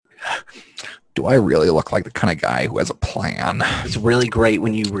Do I really look like the kind of guy who has a plan? It's really great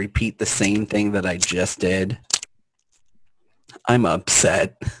when you repeat the same thing that I just did. I'm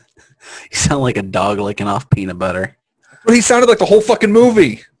upset. You sound like a dog licking off peanut butter. But he sounded like the whole fucking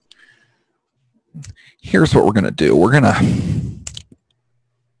movie. Here's what we're going to do. We're going to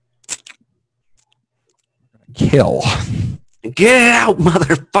kill. Get out,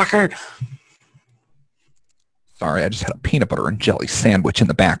 motherfucker. Sorry, I just had a peanut butter and jelly sandwich in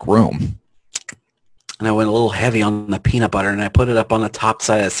the back room. And I went a little heavy on the peanut butter, and I put it up on the top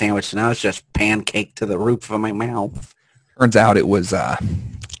side of the sandwich, and now it's just pancaked to the roof of my mouth. Turns out it was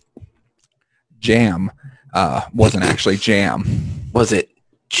jam. Wasn't actually jam. Was it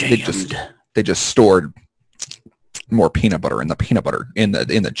jammed? They just stored more peanut butter in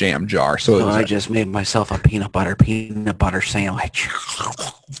the jam jar. So I just made myself a peanut butter sandwich.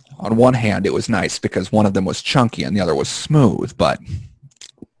 On one hand, it was nice because one of them was chunky and the other was smooth, but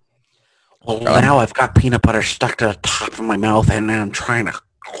well, now I've got peanut butter stuck to the top of my mouth, and then I'm trying to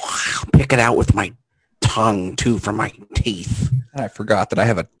pick it out with my tongue, too, from my teeth. I forgot that I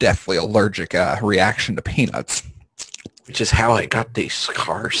have a deathly allergic reaction to peanuts. Which is how I got these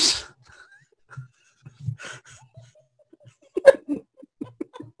scars.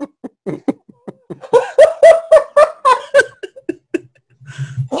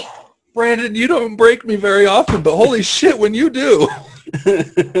 Brandon, you don't break me very often, but holy shit when you do.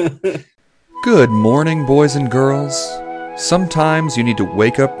 Good morning, boys and girls. Sometimes you need to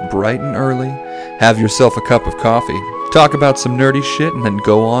wake up bright and early, have yourself a cup of coffee, talk about some nerdy shit, and then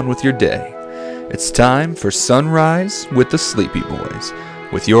go on with your day. It's time for Sunrise with the Sleepy Boys,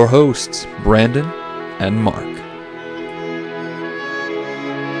 with your hosts, Brandon and Mark.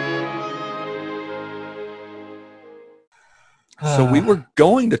 So we were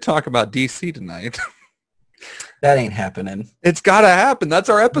going to talk about DC tonight. That ain't happening. It's got to happen. That's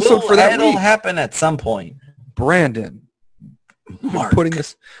our episode for that week. It'll happen at some point. Brandon, Mark.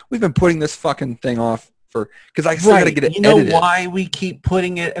 we've been putting this fucking thing off because I still got to get it edited. You know why we keep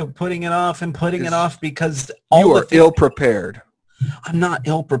putting it off? Because you are ill-prepared. I'm not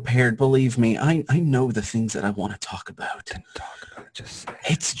ill-prepared, believe me. I know the things that I want to talk about. Then talk about it. Just say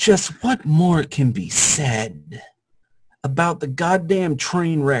it. It's just what more can be said about the goddamn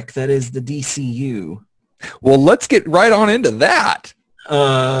train wreck that is the DCU. Well, let's get right on into that.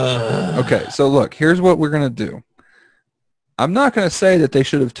 Okay, Okay, so look, here's what we're going to do. I'm not going to say that they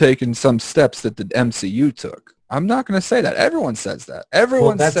should have taken some steps that the MCU took. I'm not going to say that. Everyone says that.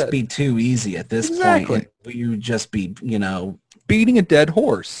 Everyone says that'd be too easy at this point. You would just be, beating a dead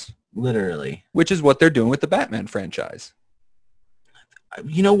horse. Literally. Which is what they're doing with the Batman franchise.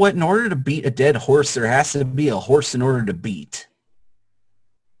 You know what? In order to beat a dead horse, there has to be a horse in order to beat.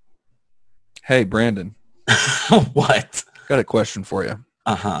 Hey, Brandon. What? Got a question for you.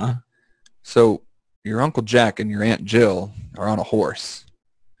 Uh-huh. So your Uncle Jack and your Aunt Jill are on a horse.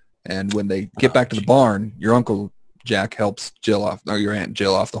 And when they get back to the barn, your Uncle Jack helps your Aunt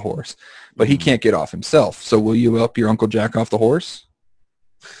Jill off the horse. But he can't get off himself. So will you help your Uncle Jack off the horse?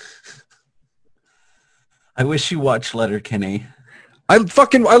 I wish you watched Letterkenny. I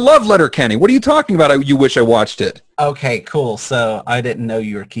love Letterkenny. What are you talking about? You wish I watched it. Okay, cool. So I didn't know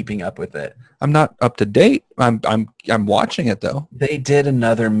you were keeping up with it. I'm not up to date. I'm watching it though. They did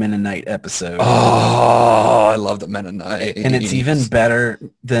another Mennonite episode. Oh, I love the Mennonite. And it's even better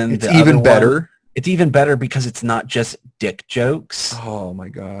than the other one. Better. It's even better because it's not just dick jokes. Oh my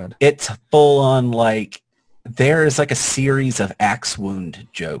god. It's full on there is a series of axe wound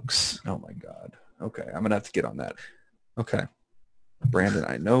jokes. Oh my god. Okay, I'm gonna have to get on that. Okay. Brandon,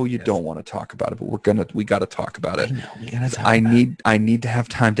 I know you don't want to talk about it, but we got to talk about it. I know, we gotta talk I need to have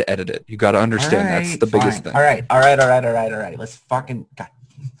time to edit it. You got to understand that's the biggest thing. All right. Let's fucking God.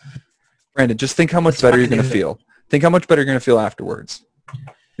 Brandon, just think how much better you're going to feel. Think how much better you're going to feel afterwards. You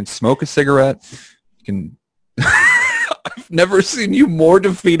can smoke a cigarette. You can I've never seen you more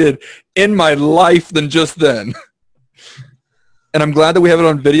defeated in my life than just then. And I'm glad that we have it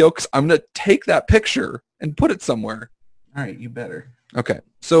on video because I'm going to take that picture and put it somewhere. All right, you better. Okay,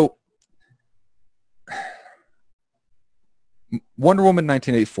 so Wonder Woman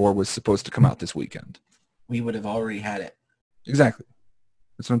 1984 was supposed to come out this weekend. We would have already had it. Exactly.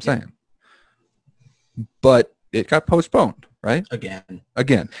 That's what I'm saying. But it got postponed, right?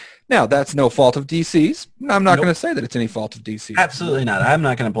 Again. Now, that's no fault of DC's. I'm not going to say that it's any fault of DC. Absolutely not. I'm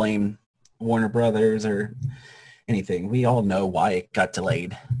not going to blame Warner Brothers or anything. We all know why it got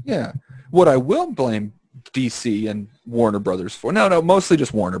delayed. Yeah. What I will blame DC and Warner Brothers for, mostly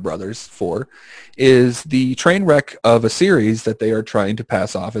just Warner Brothers for, is the train wreck of a series that they are trying to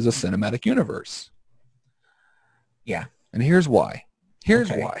pass off as a cinematic universe. Yeah. And here's why.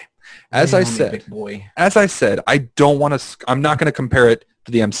 Here's Okay. why. Lay it on me, big boy. As I said, I don't want to. I'm not going to compare it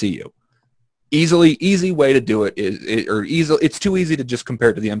to the MCU. Easy way to do it it's too easy to just compare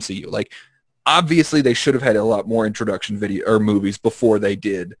it to the MCU. Like, obviously, they should have had a lot more introduction video or movies before they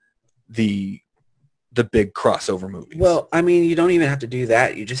did the big crossover movies. Well, I mean, you don't even have to do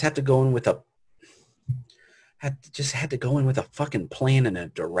that. You just have to go in with a fucking plan and a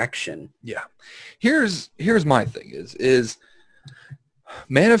direction. Yeah. Here's my thing is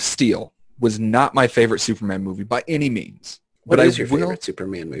Man of Steel was not my favorite Superman movie by any means. What is your favorite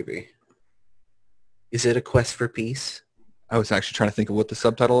Superman movie? Is it A Quest for Peace? I was actually trying to think of what the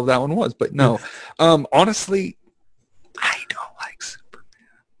subtitle of that one was, but no. Honestly, I don't like Superman.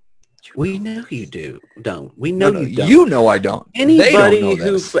 We know you don't. We know you don't. You know I don't. Anybody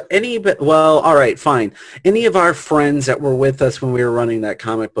well, all right, fine. Any of our friends that were with us when we were running that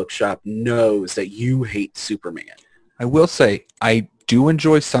comic book shop knows that you hate Superman. I will say I do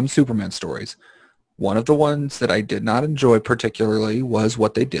enjoy some Superman stories. One of the ones that I did not enjoy particularly was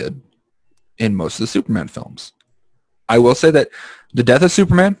what they did in most of the Superman films. I will say that the death of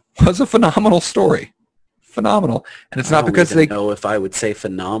Superman was a phenomenal story. Phenomenal. And it's not because they know if I would say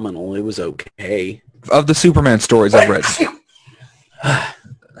phenomenal. It was okay. Of the Superman stories I've read.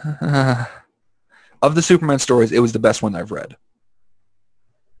 Of the Superman stories, it was the best one I've read.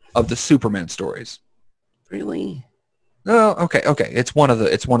 Of the Superman stories. Really? Oh, okay. It's one of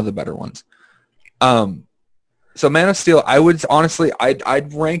the better ones. So Man of Steel, I would honestly,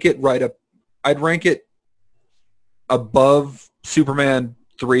 I'd rank it right up. I'd rank it above Superman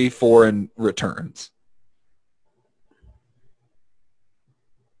 3, 4, and Returns.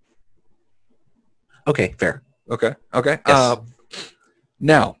 Okay, fair. Okay. Yes.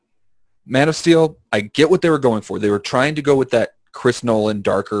 Now, Man of Steel, I get what they were going for. They were trying to go with that Chris Nolan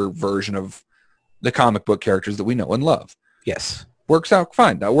darker version of the comic book characters that we know and love. Yes. Works out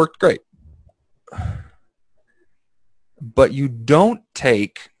fine. That worked great. But you don't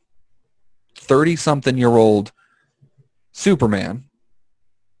take 30-something-year-old Superman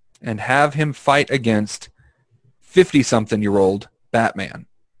and have him fight against 50-something-year-old Batman.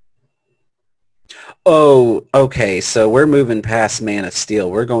 Oh, okay. So we're moving past Man of Steel.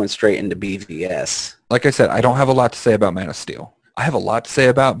 We're going straight into BVS. Like I said, I don't have a lot to say about Man of Steel. I have a lot to say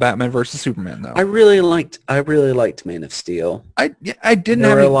about Batman versus Superman, though. I really liked Man of Steel. I didn't There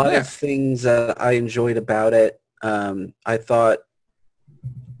have were a any, lot yeah. of things that I enjoyed about it. I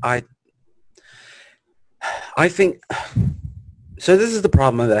think so. This is the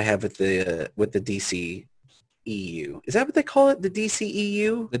problem that I have with the DC EU. Is that what they call it? The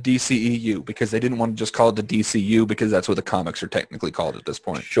DCEU? The DCEU, because they didn't want to just call it the DCU because that's what the comics are technically called at this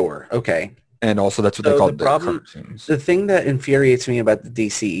point. Sure. Okay. And also that's what they called the cartoons. The thing that infuriates me about the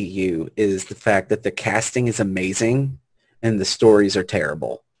DCEU is the fact that the casting is amazing and the stories are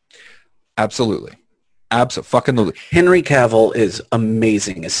terrible. Absolutely. Absolutely. Henry Cavill is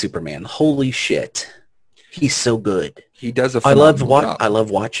amazing as Superman. Holy shit. He's so good. He does a phenomenal job. I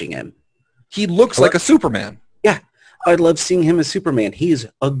love watching him. He looks like a Superman. Yeah. I love seeing him as Superman. He is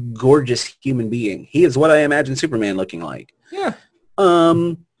a gorgeous human being. He is what I imagine Superman looking like. Yeah.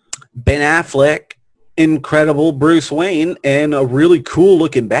 Ben Affleck, incredible Bruce Wayne, and a really cool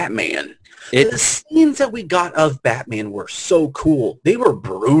looking Batman. The scenes that we got of Batman were so cool. They were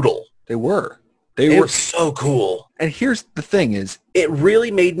brutal. They were. They were so cool. And here's the thing is, it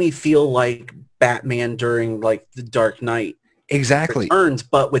really made me feel like Batman during like the Dark Knight exactly Returns,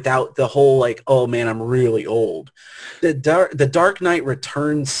 but without the whole like, oh man, I'm really old. The Dark Knight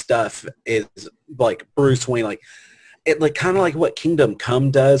Returns stuff is like Bruce Wayne, like it, like kind of like what Kingdom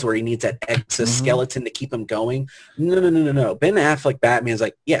Come does, where he needs that exoskeleton to keep him going. No. Ben Affleck Batman's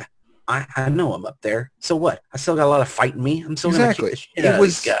like, yeah, I know I'm up there. So what? I still got a lot of fight in me. I'm still gonna kick the shit out of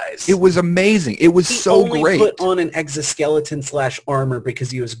these guys. It was amazing. It was so great. He only put on an exoskeleton / armor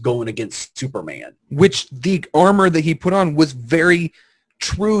because he was going against Superman. Which the armor that he put on was very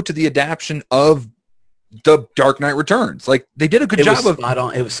true to the adaptation of the Dark Knight Returns. Like they did a good job of spot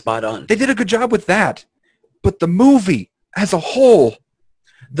on. It was spot on. They did a good job with that. But the movie as a whole,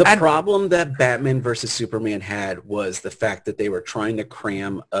 the problem that Batman versus Superman had was the fact that they were trying to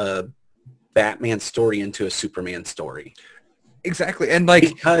cram a Batman story into a Superman story. Exactly. And like,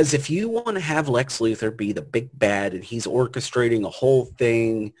 because if you want to have Lex Luthor be the big bad and he's orchestrating a whole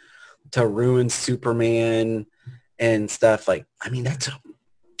thing to ruin Superman and stuff, like, I mean,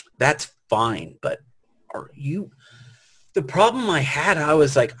 that's fine. But the problem I had, I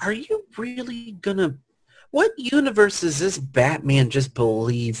was like, are you really gonna, what universe is this Batman just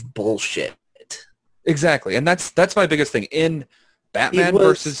believe bullshit? Exactly. And that's my biggest thing. In Batman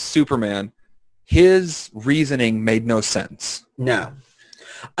versus Superman, his reasoning made no sense. No.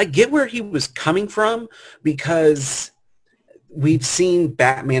 I get where he was coming from because we've seen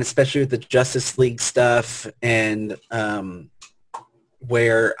Batman, especially with the Justice League stuff, and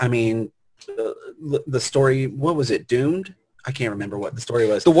where, I mean, the story, what was it, Doomed? I can't remember what the story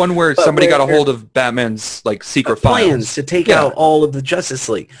was. The one where somebody got a hold of Batman's like secret plans files to take out all of the Justice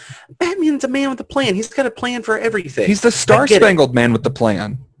League. Batman's a man with a plan. He's got a plan for everything. He's the Star-Spangled Man with the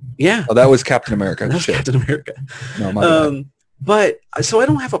plan. Yeah. Oh, that was Captain America. That was Captain America. No, my bad. But so I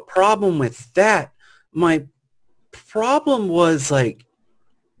don't have a problem with that. My problem was like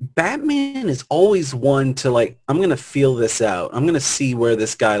Batman is always one to like, I'm going to feel this out. I'm going to see where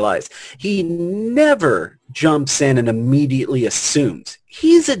this guy lies. He never jumps in and immediately assumes.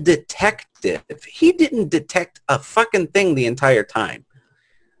 He's a detective. He didn't detect a fucking thing the entire time.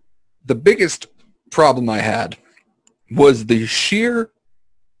 The biggest problem I had was the sheer...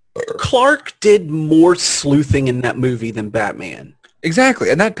 Clark did more sleuthing in that movie than Batman. Exactly,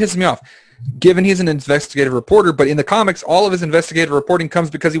 and that pisses me off. Given he's an investigative reporter, but in the comics, all of his investigative reporting comes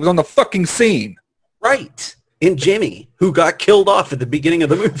because he was on the fucking scene. Right. In Jimmy, who got killed off at the beginning of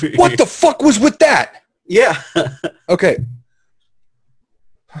the movie. What the fuck was with that? Yeah. Okay.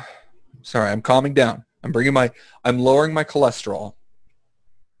 Sorry, I'm calming down. I'm lowering my cholesterol.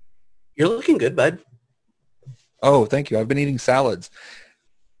 You're looking good, bud. Oh, thank you. I've been eating salads.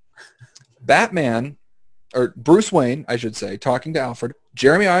 Batman, or Bruce Wayne, I should say, talking to Alfred.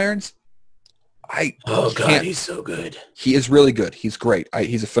 Jeremy Irons, God, he's so good. He is really good. He's great.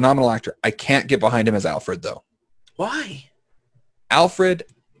 He's a phenomenal actor. I can't get behind him as Alfred, though. Why? Alfred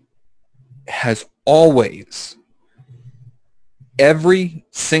has always, every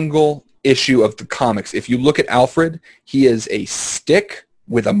single issue of the comics, if you look at Alfred, he is a stick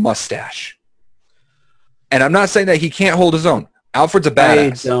with a mustache. And I'm not saying that he can't hold his own. Alfred's a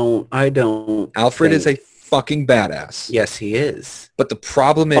badass. I don't. Alfred is a fucking badass. Yes, he is. But the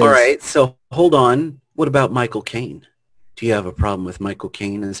problem is... All right, so hold on. What about Michael Caine? Do you have a problem with Michael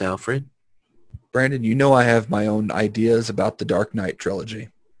Caine as Alfred? Brandon, you know I have my own ideas about the Dark Knight trilogy.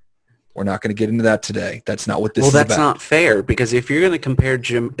 We're not going to get into that today. That's not what this is about. Well, that's not fair, because if you're going to compare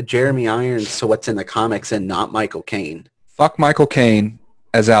Jeremy Irons to what's in the comics and not Michael Caine... Fuck Michael Caine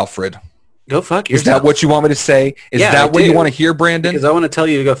as Alfred. Go fuck yourself. Is that what you want me to say? Is that what you want to hear, Brandon? Because I want to tell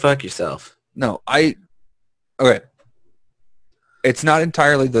you to go fuck yourself. No, okay. It's not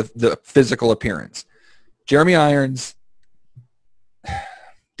entirely the physical appearance. Jeremy Irons,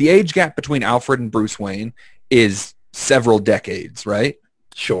 the age gap between Alfred and Bruce Wayne is several decades, right?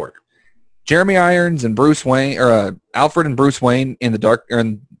 Sure. Jeremy Irons and Bruce Wayne, or Alfred and Bruce Wayne in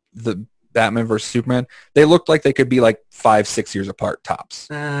the Batman versus Superman, they looked like they could be like 5-6 years apart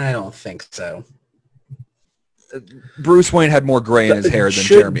tops. I don't think so. Bruce Wayne had more gray in his hair than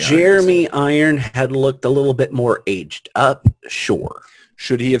Jeremy Irons. Jeremy Irons had looked a little bit more aged up? Sure.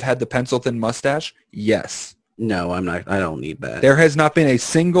 Should he have had the pencil-thin mustache? Yes. No, I'm not. I don't need that. There has not been a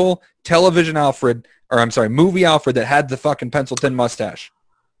single movie Alfred that had the fucking pencil-thin mustache.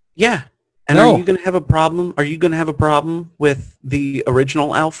 Yeah. And Are you going to have a problem? Are you going to have a problem with the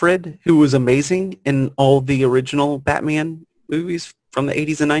original Alfred, who was amazing in all the original Batman movies from the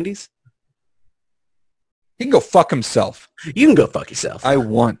 80s and 90s? He can go fuck himself. You can go fuck yourself. I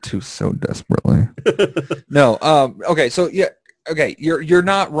want to so desperately. No. Okay. So yeah. Okay. You're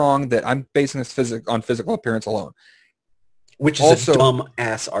not wrong that I'm basing this on physical appearance alone. Which is also a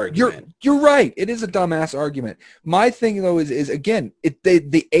dumb-ass argument. You're right. It is a dumb-ass argument. My thing, though, is again,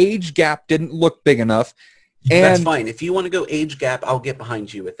 the age gap didn't look big enough. And that's fine. If you want to go age gap, I'll get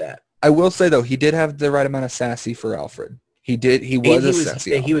behind you with that. I will say, though, he did have the right amount of sassy for Alfred. He did. He was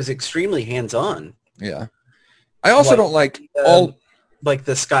sassy. He was extremely hands-on. Yeah. I also don't like like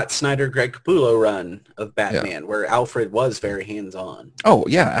the Scott Snyder, Greg Capullo run of Batman, where Alfred was very hands-on. Oh,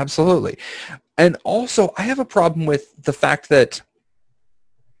 yeah, absolutely. And also, I have a problem with the fact that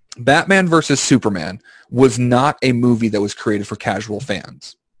Batman versus Superman was not a movie that was created for casual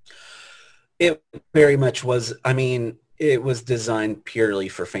fans. It very much was. I mean, it was designed purely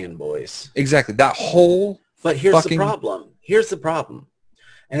for fanboys. Exactly. That whole But here's the problem. Here's the problem.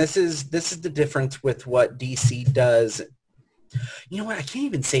 And this is the difference with what DC does. You know what? I can't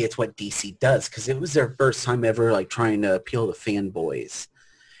even say it's what DC does because it was their first time ever like trying to appeal to fanboys.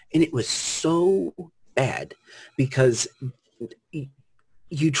 And it was so bad because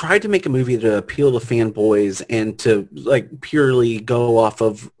you tried to make a movie to appeal to fanboys and to like purely go off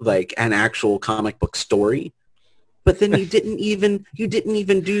of like an actual comic book story. But then you didn't even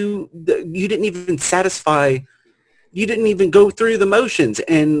satisfy, you didn't even go through the motions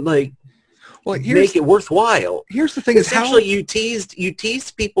and like. Well, make it worthwhile. Here's the thing: is how Essentially, you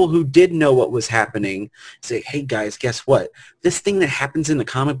teased people who did know what was happening. Say, hey guys, guess what? This thing that happens in the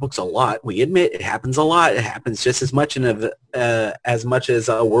comic books a lot. We admit it happens a lot. It happens just as much as much as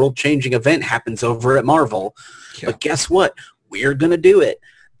a world-changing event happens over at Marvel. Yeah. But guess what? We're gonna do it.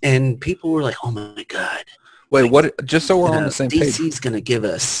 And people were like, oh my god. Wait, like, what? Just so we're on the same page. DC's gonna give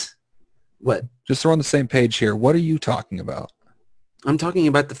us what? Just so we're on the same page here. What are you talking about? I'm talking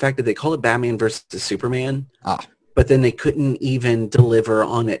about the fact that they call it Batman versus Superman. Ah. But then they couldn't even deliver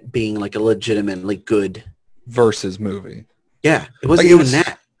on it being like a legitimately good versus movie. Yeah, it wasn't even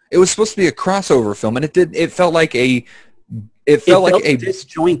that. It was supposed to be a crossover film, and it felt like a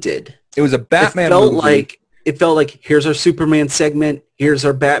disjointed. It was a Batman movie. It felt like here's our Superman segment, here's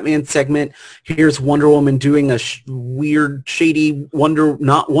our Batman segment, here's Wonder Woman doing a weird, shady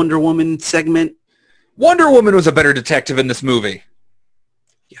not Wonder Woman segment. Wonder Woman was a better detective in this movie.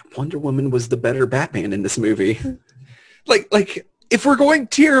 Yeah, Wonder Woman was the better Batman in this movie. like if we're going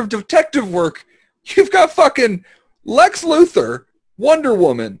tier of detective work, you've got fucking Lex Luthor, Wonder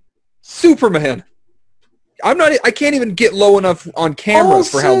Woman, Superman. I can't even get low enough on cameras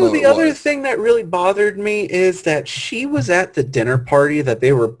for how low it was. The other thing that really bothered me is that she was at the dinner party that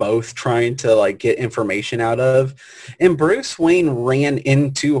they were both trying to like get information out of, and Bruce Wayne ran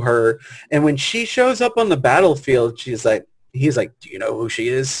into her, and when she shows up on the battlefield, he's like, do you know who she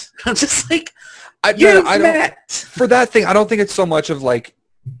is? I'm just like, I don't, for that thing, I don't think it's so much of like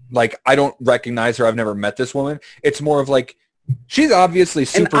I don't recognize her. I've never met this woman. It's more of like, she's obviously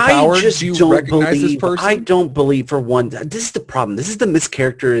superpowered. Do you recognize this person? I don't believe for one. This is the problem. This is the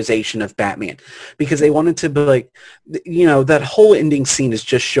mischaracterization of Batman, because they wanted to be like, that whole ending scene is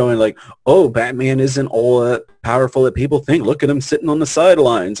just showing like, oh, Batman isn't all that powerful that people think. Look at him sitting on the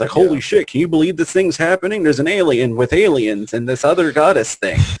sidelines. Like, holy shit, can you believe this thing's happening? There's an alien with aliens and this other goddess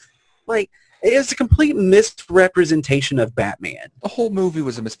thing. Like, it's a complete misrepresentation of Batman. The whole movie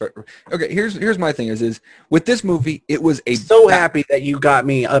was a misrepresentation. Okay, here's my thing is with this movie, it was happy that you got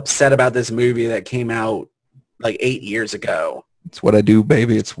me upset about this movie that came out like 8 years ago. It's what I do,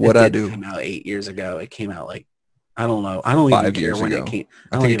 baby. It's what I do. It came out 8 years ago. It came out like, I don't know. I don't even care when it came.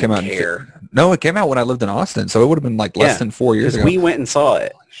 I think it came out. No, it came out when I lived in Austin, so it would have been like less than 4 years ago. We went and saw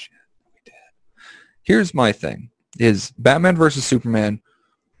it. Holy shit, we did. Here's my thing: is Batman versus Superman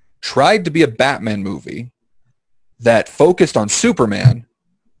tried to be a Batman movie that focused on Superman.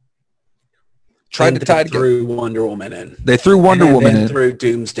 Tried to tie threw Wonder Woman in. They threw Wonder Woman in. Threw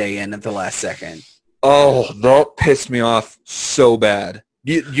Doomsday in at the last second. Oh, that pissed me off so bad.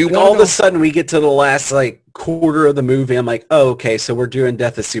 You all of a sudden we get to the last like quarter of the movie. I'm like, oh, okay, so we're doing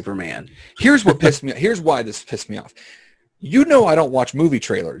Death of Superman. Here's what pissed me. Here's why this pissed me off. I don't watch movie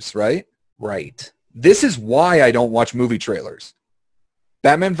trailers, right? Right. This is why I don't watch movie trailers.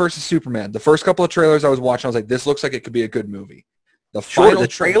 Batman versus Superman. The first couple of trailers I was watching, I was like, this looks like it could be a good movie. The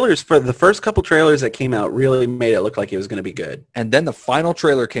trailers for the first couple trailers that came out really made it look like it was going to be good. And then the final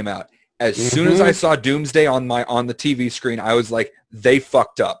trailer came out. As soon as I saw Doomsday on the TV screen, I was like, they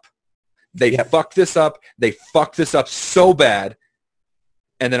fucked up. They fucked this up. They fucked this up so bad.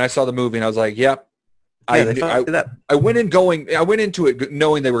 And then I saw the movie and I was like, yep. I went into it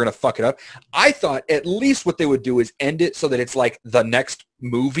knowing they were going to fuck it up. I thought at least what they would do is end it so that it's like the next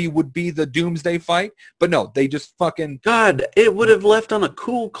movie would be the Doomsday fight. But no, they just fucking... God, it would have left on a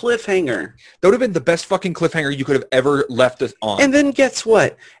cool cliffhanger. That would have been the best fucking cliffhanger you could have ever left us on. And then guess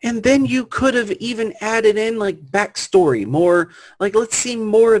what? And then you could have even added in like backstory, more like let's see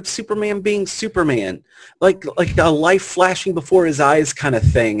more of Superman being Superman. Like a life flashing before his eyes kind of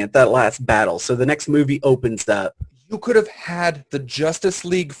thing at that last battle. So the next movie opens up. You could have had the Justice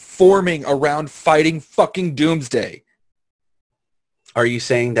League forming around fighting fucking Doomsday. Are you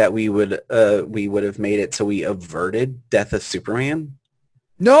saying that we would have made it so we averted Death of Superman?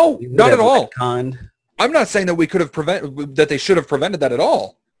 No, not at all. Retconned? I'm not saying that we could have that they should have prevented that at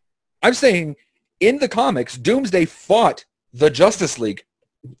all. I'm saying in the comics, Doomsday fought the Justice League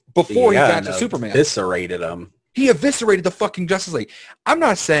before he got to Superman. Eviscerated him. He eviscerated the fucking Justice League. I'm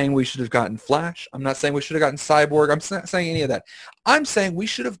not saying we should have gotten Flash. I'm not saying we should have gotten Cyborg. I'm not saying any of that. I'm saying we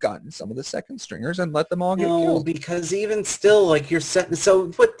should have gotten some of the second stringers and let them all get killed. No, because even still, like you're setting. So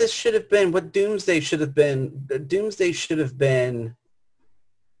what this should have been, what Doomsday should have been,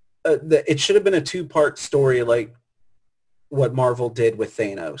 it should have been a two-part story like what Marvel did with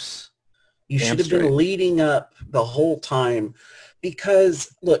Thanos. You should have been leading up the whole time.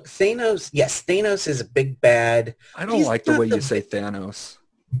 Because, look, Thanos is a big bad. I don't like the way you say Thanos.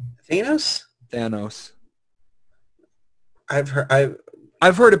 Thanos? Thanos. I've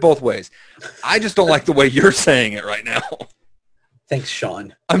heard it both ways. I just don't like the way you're saying it right now. Thanks,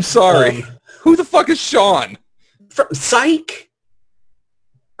 Sean. I'm sorry. Who the fuck is Sean? Psych.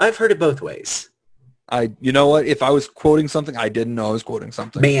 I've heard it both ways. You know what? If I was quoting something, I didn't know I was quoting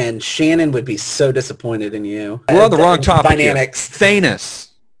something. Man, Shannon would be so disappointed in you. We're on the wrong topic Dynamics. Here. Thanos.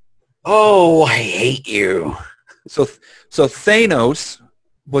 Oh, I hate you. So Thanos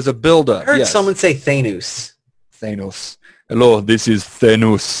was a buildup. I heard someone say Thanos. Thanos. Hello, this is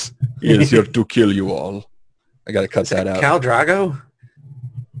Thanos. He is here to kill you all. I got to cut that out. Khal Drogo?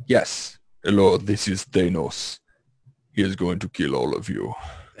 Yes. Hello, this is Thanos. He is going to kill all of you.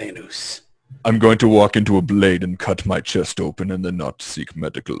 Thanos. I'm going to walk into a blade and cut my chest open and then not seek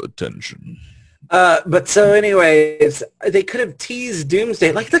medical attention. But so anyways, they could have teased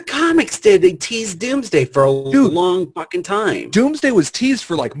Doomsday like the comics did. They teased Doomsday for a long fucking time. Doomsday was teased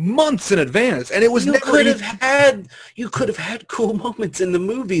for like months in advance, and it was you could have had cool moments in the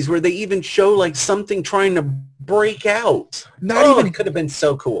movies where they even show like something trying to break out. It could have been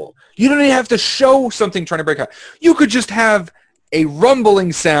so cool. You don't even have to show something trying to break out. You could just have a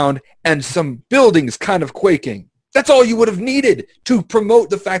rumbling sound and some buildings kind of quaking. That's all you would have needed to promote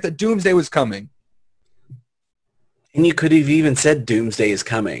the fact that Doomsday was coming. And you could have even said Doomsday is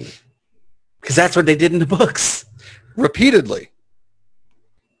coming. Because that's what they did in the books. Repeatedly.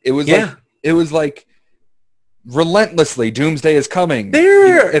 It was like relentlessly, Doomsday is coming.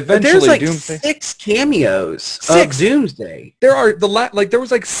 There's like Doomsday. 6 cameos of Doomsday. There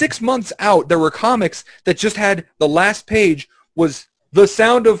was like 6 months out, there were comics that just had the last page was the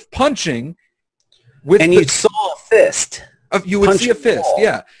sound of punching. You saw a fist. You would see a fist,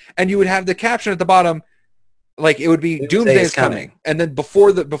 yeah. And you would have the caption at the bottom, like it would be Doomsday is coming. And then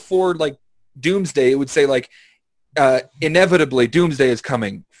before like Doomsday, it would say like inevitably Doomsday is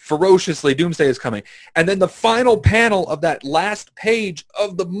coming. Ferociously Doomsday is coming. And then the final panel of that last page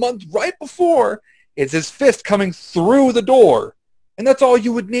of the month right before is his fist coming through the door. And that's all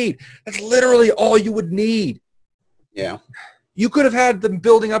you would need. That's literally all you would need. Yeah. You could have had them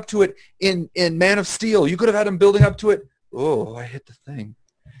building up to it in Man of Steel. You could have had them building up to it. Oh, I hit the thing.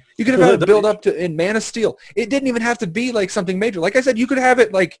 You could have had it build up to in Man of Steel. It didn't even have to be like something major. Like I said, you could have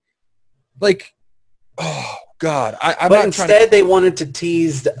it like, oh God, But instead, they wanted to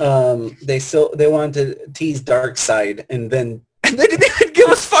tease. They wanted to tease Darkseid, and they didn't even give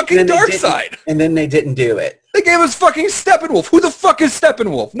us fucking Darkseid. And then they didn't do it. They gave us fucking Steppenwolf. Who the fuck is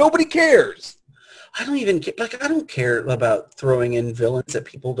Steppenwolf? Nobody cares. I don't even care. Like, I don't care about throwing in villains that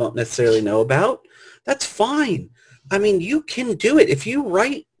people don't necessarily know about. That's fine. I mean, you can do it. If you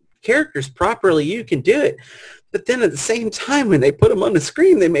write characters properly, you can do it. But then at the same time, when they put him on the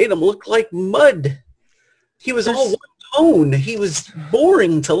screen, they made him look like mud. He was all one tone. He was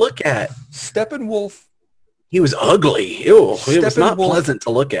boring to look at. Steppenwolf. He was ugly. Ew. It was not pleasant to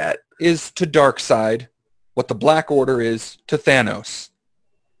look at. Is to Darkseid what the Black Order is to Thanos.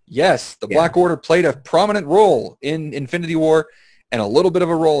 Yes, the Black Order played a prominent role in Infinity War and a little bit of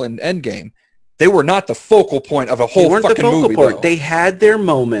a role in Endgame. They were not the focal point of a whole fucking movie, though. They had their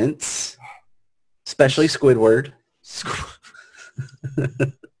moments, especially Squidward.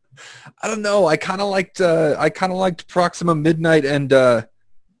 I don't know. I kind of liked Proxima Midnight and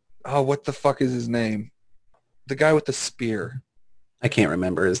what the fuck is his name? The guy with the spear. I can't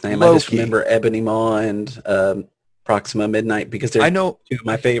remember his name. Loki. I just remember Ebony Maw and Proxima Midnight because they're two of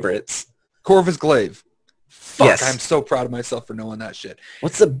my favorites. Corvus Glaive. Fuck, yes. I'm so proud of myself for knowing that shit.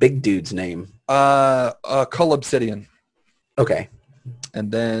 What's the big dude's name? Cull Obsidian. Okay.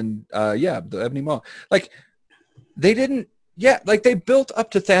 And then, the Ebony Maw. Like, they didn't, they built up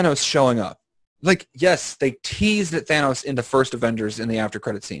to Thanos showing up. Like, yes, they teased at Thanos in the first Avengers in the after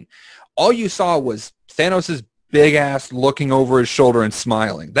credit scene. All you saw was Thanos' big ass looking over his shoulder and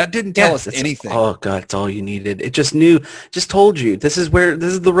smiling. That didn't tell us anything. Oh God, it's all you needed. It just told you this is the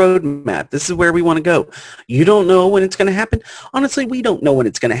roadmap. This is where we want to go. You don't know when it's going to happen. Honestly, we don't know when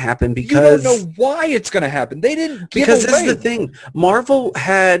it's going to happen because you don't know why it's going to happen. They didn't give because away. This is the thing. Marvel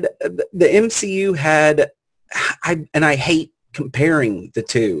had the MCU had, I hate comparing the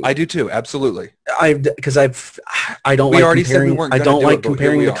two. I do too, absolutely. I don't like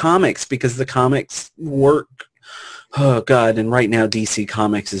comparing the comics because the comics work. Oh God! And right now, DC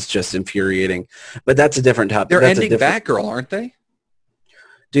Comics is just infuriating. But that's a different topic. They're ending Batgirl, aren't they?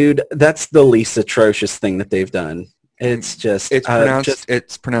 Dude, that's the least atrocious thing that they've done. It's just it's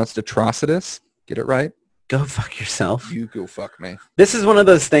pronounced atrocitus. Get it right. Go fuck yourself. You go fuck me. This is one of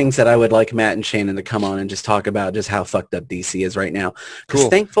those things that I would like Matt and Shannon to come on and just talk about just how fucked up DC is right now. Because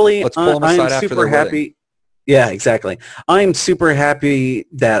thankfully, I'm super happy. Yeah, exactly. I'm super happy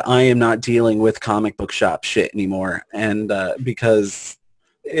that I am not dealing with comic book shop shit anymore, and because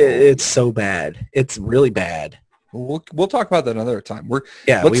it's so bad. It's really bad. We'll talk about that another time.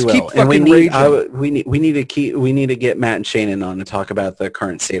 Yeah, Let's we will. keep And fucking raging. we need to get Matt and Shannon on to talk about the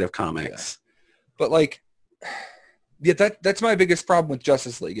current state of comics. Yeah. But like, yeah, that's my biggest problem with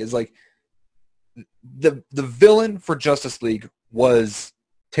Justice League is like the villain for Justice League was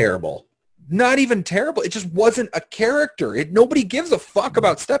Terrible. not even terrible. It just wasn't a character. Nobody gives a fuck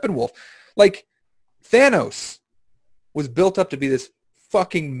about Steppenwolf. Like Thanos was built up to be this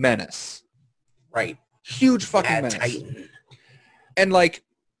fucking menace. Right. Huge fucking Mad menace. Titan. And like,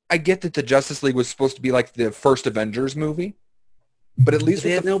 I get that the Justice League was supposed to be like the first Avengers movie, but at least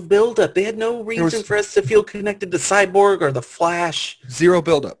they had no build-up. They had no reason for us to feel connected to Cyborg or the Flash. Zero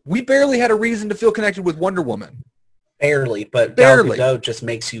build-up. We barely had a reason to feel connected with Wonder Woman. Barely, but Barely. Gal Gadot just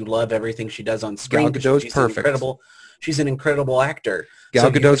makes you love everything she does on screen. Gal Gadot's perfect. She's an incredible actor.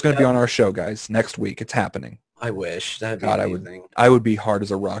 Gal Gadot's going to be on our show, guys, next week. It's happening. I wish. That'd be God, amazing. I would be hard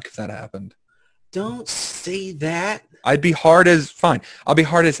as a rock if that happened. Don't say that. I'd be hard as, fine. I'll be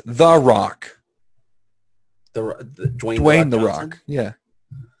hard as The Rock. Dwayne The Rock. Yeah.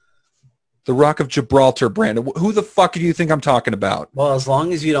 The Rock of Gibraltar, Brandon. Who the fuck do you think I'm talking about? Well, as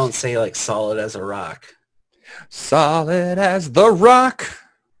long as you don't say like solid as a rock. Solid as The Rock.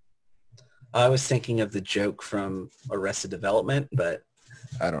 I was thinking of the joke from Arrested Development, but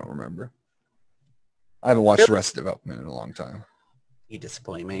I don't remember. I haven't watched Arrested Development in a long time. You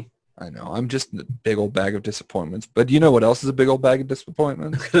disappoint me. I know. I'm just a big old bag of disappointments. But you know what else is a big old bag of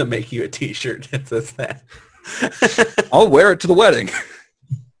disappointments? I'm going to make you a t-shirt that says that. I'll wear it to the wedding.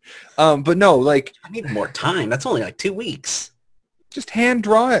 But no, like... I need more time. That's only like 2 weeks. Just hand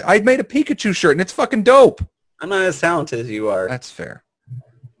draw it. I made a Pikachu shirt and it's fucking dope. I'm not as talented as you are. That's fair.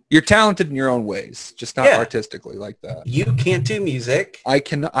 You're talented in your own ways, just not artistically like that. You can't do music.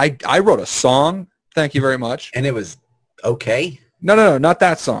 I wrote a song. Thank you very much. And it was okay? No, not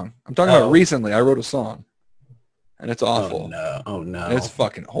that song. I'm talking about recently. I wrote a song. And it's awful. Oh, no. And it's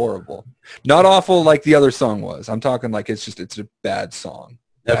fucking horrible. Not awful like the other song was. I'm talking like it's a bad song.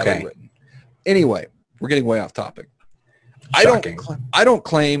 Okay. Written. Anyway, we're getting way off topic. Shocking. I don't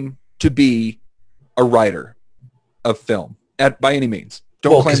claim to be a writer of film by any means.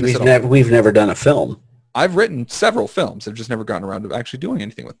 Don't claim this at all. We've never done a film. I've written several films. I've just never gotten around to actually doing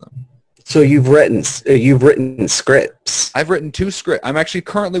anything with them. So you've written scripts. I've written 2 scripts. I'm actually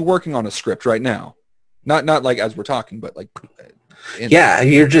currently working on a script right now. Not like as we're talking, but like.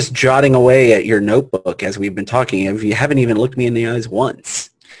 You're just jotting away at your notebook as we've been talking. You haven't even looked me in the eyes once.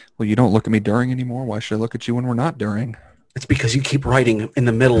 Well, you don't look at me during anymore. Why should I look at you when we're not during? It's because you keep writing in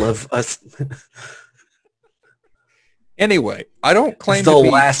the middle of us. Anyway, I don't claim it's the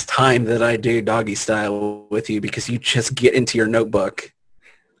last time that I do doggy style with you because you just get into your notebook.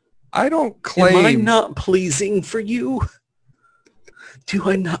 I don't claim... Am I not pleasing for you? Do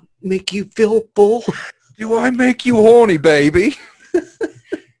I not make you feel full? Do I make you horny, baby?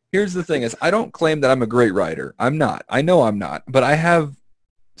 Here's the thing is, I don't claim that I'm a great writer. I'm not. I know I'm not. But I have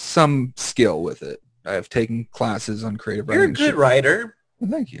some skill with it. I have taken classes on creative writing. You're a good writer. Well,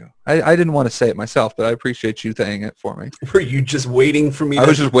 thank you. I didn't want to say it myself, but I appreciate you saying it for me. Were you just waiting for me? I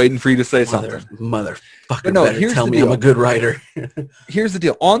was just waiting for you to say something. Motherfucker, no, better tell me I'm a good writer. Here's the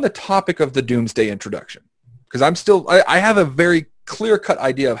deal. On the topic of the Doomsday introduction, because I have a very clear-cut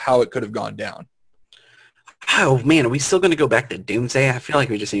idea of how it could have gone down. Oh, man, are we still going to go back to Doomsday? I feel like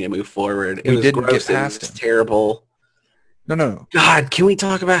we just need to move forward. We didn't get past it. Terrible. No. God, can we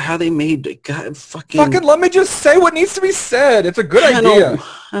talk about how they made fucking let me just say what needs to be said. It's a good idea.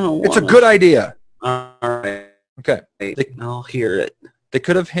 It's a good idea. All right. Okay. I'll hear it. They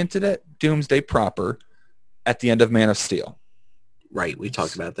could have hinted at Doomsday proper at the end of Man of Steel. Right. We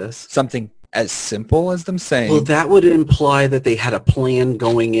talked about this. Something as simple as them saying... Well, that would imply that they had a plan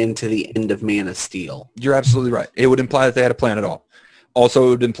going into the end of Man of Steel. You're absolutely right. It would imply that they had a plan at all. Also, it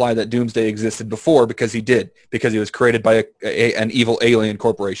would imply that Doomsday existed before because he did. Because he was created by an evil alien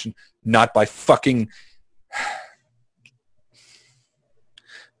corporation, not by fucking...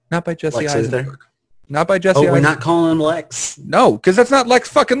 Not by Jesse Eisenberg. Not by Jesse Eisenberg. We're not calling him Lex? No, because that's not Lex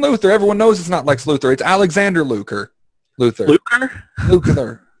fucking Luthor. Everyone knows it's not Lex Luthor. It's Alexander Luthor.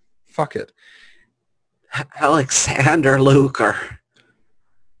 Luthor. Fuck it. Alexander Luthor.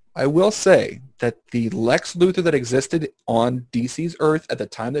 I will say that the Lex Luthor that existed on DC's Earth at the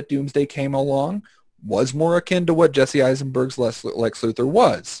time that Doomsday came along was more akin to what Jesse Eisenberg's Lex Luthor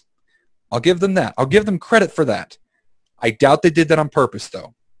was. I'll give them that. I'll give them credit for that. I doubt they did that on purpose,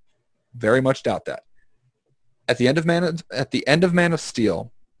 though. Very much doubt that. At the end of Man of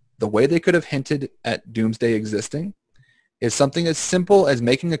Steel, the way they could have hinted at Doomsday existing is something as simple as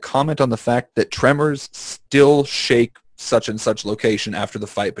making a comment on the fact that tremors still shake such and such location after the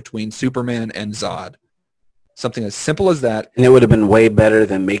fight between Superman and Zod. Something as simple as that. And it would have been way better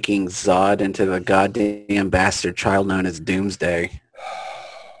than making Zod into the goddamn bastard child known as Doomsday.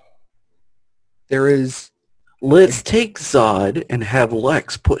 There is... Let's take Zod and have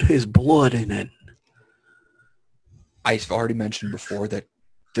Lex put his blood in it. I've already mentioned before that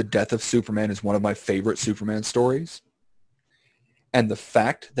the death of Superman is one of my favorite Superman stories. And the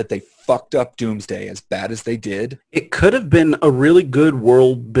fact that they fucked up Doomsday as bad as they did. It could have been a really good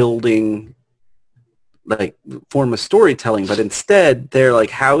world building like form of storytelling, but instead they're like,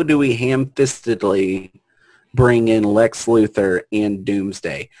 how do we ham-fistedly bring in Lex Luthor and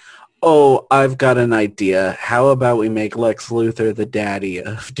Doomsday? Oh, I've got an idea. How about we make Lex Luthor the daddy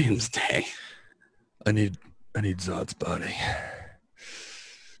of Doomsday? I need Zod's body.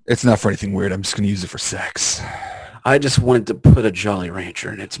 It's not for anything weird. I'm just going to use it for sex. I just wanted to put a Jolly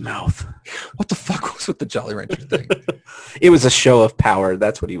Rancher in its mouth. What the fuck was with the Jolly Rancher thing? It was a show of power.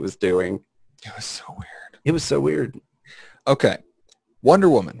 That's what he was doing. It was so weird. It was so weird. Okay. Wonder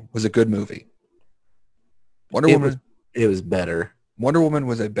Woman was a good movie. It was better. Wonder Woman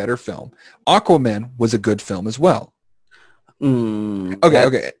was a better film. Aquaman was a good film as well.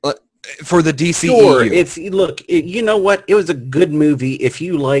 Okay. For the DCEU. Sure, you know what? It was a good movie if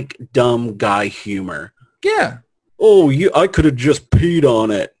you like dumb guy humor. Yeah. Oh, I could have just peed on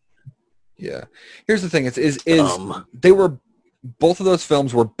it. Yeah. Here's the thing. Both of those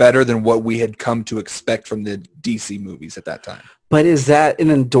films were better than what we had come to expect from the DC movies at that time. But is that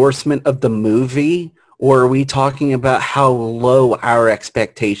an endorsement of the movie? Or are we talking about how low our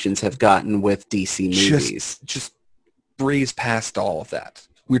expectations have gotten with DC movies? Just breeze past all of that.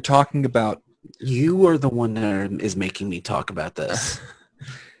 We're talking about... You are the one that is making me talk about this.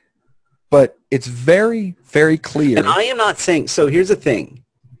 But it's very, very clear. And I am not saying... So here's the thing.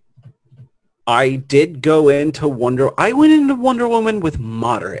 I did go into I went into Wonder Woman with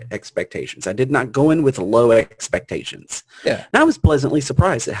moderate expectations. I did not go in with low expectations. Yeah. And I was pleasantly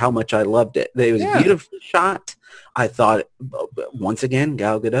surprised at how much I loved it. It was beautifully shot. I thought, once again,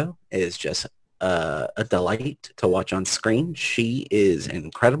 Gal Gadot is just a delight to watch on screen. She is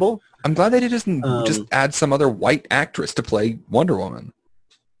incredible. I'm glad they didn't just add some other white actress to play Wonder Woman.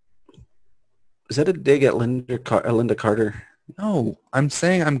 Is that a dig at Linda Carter? No, I'm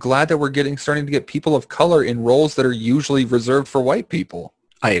saying I'm glad that we're starting to get people of color in roles that are usually reserved for white people.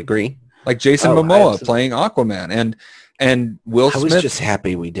 I agree. Like Jason Momoa playing Aquaman and Will Smith. I was just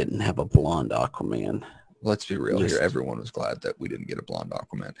happy we didn't have a blonde Aquaman. Let's be real here. Everyone was glad that we didn't get a blonde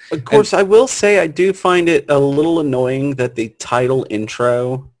Aquaman. Of course, I will say I do find it a little annoying that the title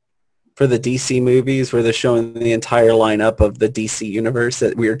intro for the DC movies where they're showing the entire lineup of the DC universe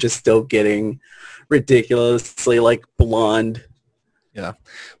that we're just still getting ridiculously like blonde. Yeah.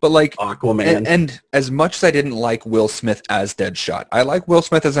 But like Aquaman. And as much as I didn't like Will Smith as Deadshot, I like Will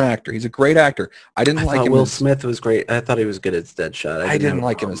Smith as an actor. He's a great actor. I didn't like him. Will Smith was great. I thought he was good as Deadshot. I didn't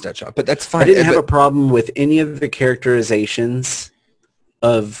like him as Deadshot, but that's fine. I didn't have a problem with any of the characterizations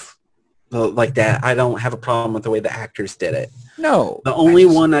of like that. I don't have a problem with the way the actors did it. No. The only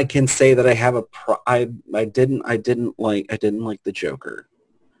one I can say that I have I didn't like the Joker.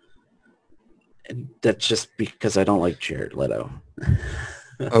 And that's just because I don't like Jared Leto.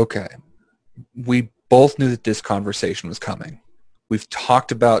 Okay. We both knew that this conversation was coming. We've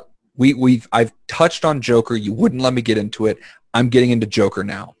talked about I've touched on Joker. You wouldn't let me get into it. I'm getting into Joker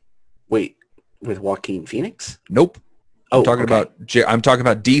now. Wait, with Joaquin Phoenix? Nope. I'm talking okay. about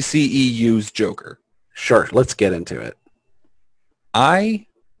DCEU's Joker. Sure, let's get into it. I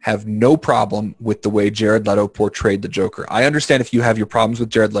have no problem with the way Jared Leto portrayed the Joker. I understand if you have your problems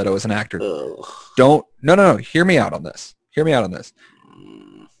with Jared Leto as an actor. No. Hear me out on this.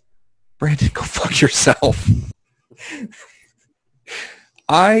 Brandon, go fuck yourself.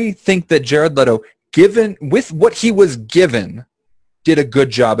 I think that Jared Leto, given with what he was given, did a good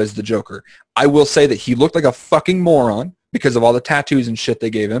job as the Joker. I will say that he looked like a fucking moron because of all the tattoos and shit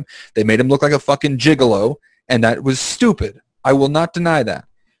they gave him. They made him look like a fucking gigolo, and that was stupid. I will not deny that.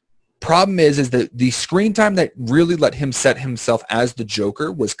 Problem is that the screen time that really let him set himself as the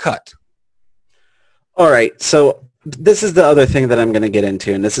Joker was cut. All right, so this is the other thing that I'm going to get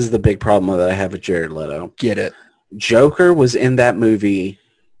into, and this is the big problem that I have with Jared Leto. Get it. Joker was in that movie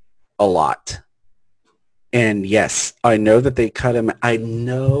a lot. And yes, I know that they cut him. I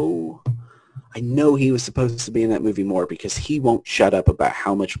know he was supposed to be in that movie more because he won't shut up about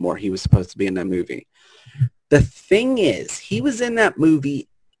how much more he was supposed to be in that movie. The thing is, he was in that movie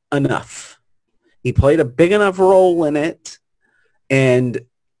enough. He played a big enough role in it, and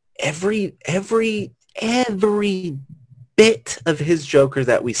every bit of his Joker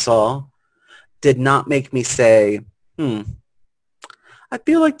that we saw did not make me say, I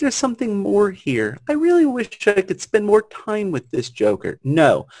feel like there's something more here. I really wish I could spend more time with this Joker.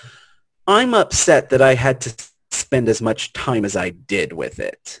 No, I'm upset that I had to spend as much time as I did with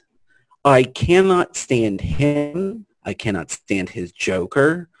it. I cannot stand him. I cannot stand his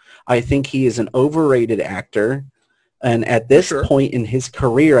Joker. I think he is an overrated actor. And at this Sure. point in his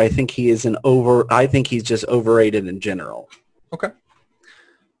career, I think he's just overrated in general. Okay.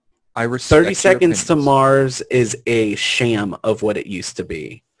 I respect 30 Seconds to opinions. Mars is a sham of what it used to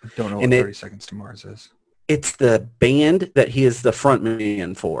be. I don't know and what it- 30 Seconds to Mars is. It's the band that he is the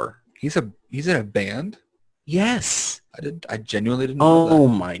frontman for. He's in a band? Yes. I genuinely didn't know Oh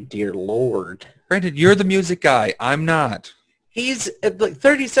that. my dear Lord. Brandon, you're the music guy. I'm not. He's like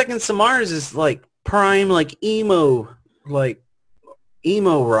 30 Seconds to Mars is like prime like emo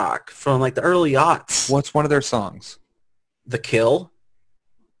rock from like the early aughts. What's one of their songs? The Kill?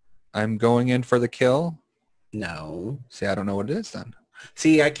 I'm going in for the kill. No. See, I don't know what it is then.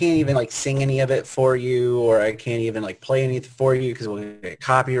 See, I can't even like sing any of it for you, or I can't even like play anything for you because we'll get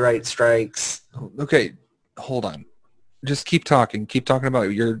copyright strikes. Okay, hold on. Just keep talking. Keep talking about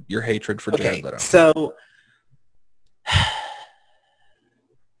your hatred for Jared Okay, Leto. so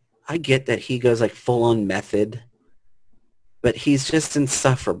I get that he goes like full on method, but he's just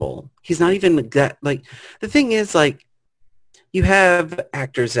insufferable. He's not even that like the thing is like you have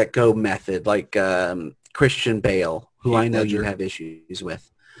actors that go method like Christian Bale, who Heath I know you Ledger. have issues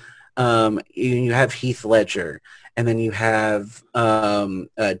with. You have Heath Ledger, and then you have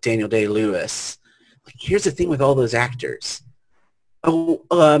Daniel Day-Lewis. Like, here's the thing with all those actors. Oh,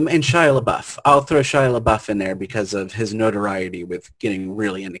 and Shia LaBeouf. I'll throw Shia LaBeouf in there because of his notoriety with getting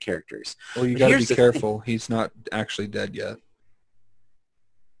really into characters. Well, you But got to be here's the careful. He's not actually dead yet.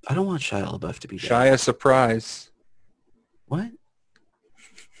 I don't want Shia LaBeouf to be dead. Shia surprise. What?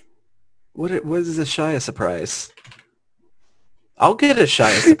 What is a Shia surprise? I'll get a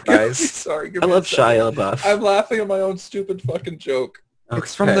Shia surprise. Sorry, give I me a love second. Shia LaBeouf. I'm laughing at my own stupid fucking joke.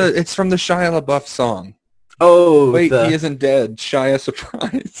 It's from Okay. the Shia LaBeouf song. Oh, Wait, he isn't dead. Shia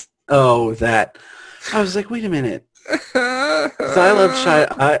surprise. that. I was like, wait a minute. Because I love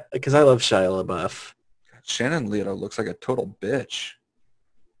Shia LaBeouf. Shannon Leto looks like a total bitch.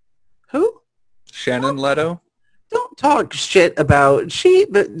 Who? Shannon Leto? Don't talk shit about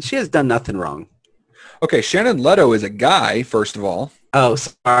but she has done nothing wrong. Okay, Shannon Leto is a guy, first of all. Oh,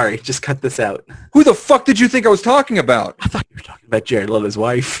 sorry. Just cut this out. Who the fuck did you think I was talking about? I thought you were talking about Jared Leto's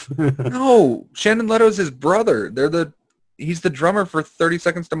wife. No, Shannon Leto's his brother. He's the drummer for 30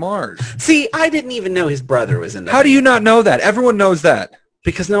 Seconds to Mars. See, I didn't even know his brother was in that. How do you not know that? Everyone knows that.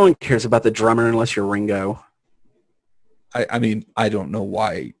 Because no one cares about the drummer unless you're Ringo. I mean, I don't know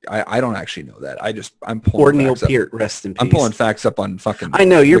why. I don't actually know that. I'm pulling Or Neil facts up. Peart, rest in peace. I'm pulling facts up on fucking I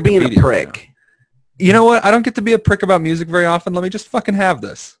know, you're being a Wikipedia right prick. now. You know what? I don't get to be a prick about music very often. Let me just fucking have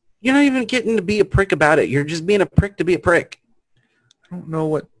this. You're not even getting to be a prick about it. You're just being a prick to be a prick. I don't know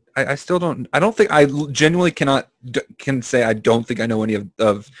what. I still don't. I don't think I genuinely can say I don't think I know any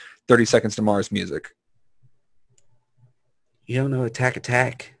of 30 Seconds to Mars music. You don't know Attack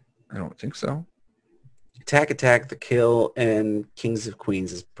Attack? I don't think so. Attack Attack, The Kill, and Kings of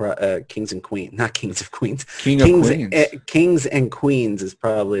Queens is Kings and Queens, not Kings of Queens. King of Queens. Kings and Queens is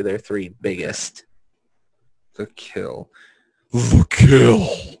probably their three biggest. The Kill. The Kill.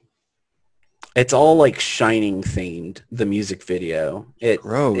 It's all like Shining themed, the music video.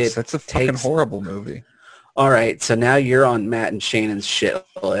 Gross. That's a fucking takes- horrible movie. All right, so now you're on Matt and Shannon's shit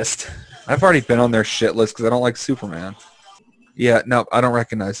list. I've already been on their shit list because I don't like Superman. Yeah, no, I don't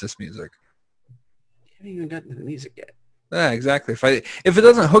recognize this music. You haven't even gotten to the music yet. Yeah, exactly. If it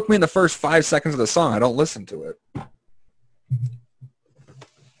doesn't hook me in the first 5 seconds of the song, I don't listen to it.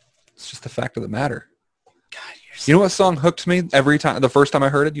 It's just the fact of the matter. God, you're You know what song hooked me every time? The first time I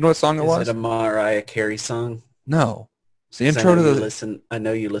heard it, you know what song it was? Is it a Mariah Carey song? No, it's the 'Cause intro to I know you the. listen. I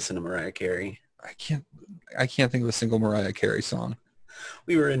know you listen to Mariah Carey. I can't think of a single Mariah Carey song.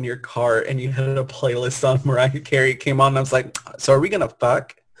 We were in your car and you had a playlist on Mariah Carey. It came on and I was like, so are we gonna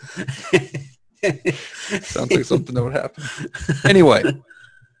fuck? Sounds like something that would happen. Anyway,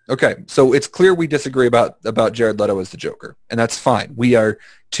 okay, so it's clear we disagree about Jared Leto as the Joker, and that's fine. We are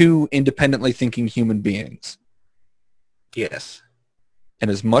two independently thinking human beings. Yes.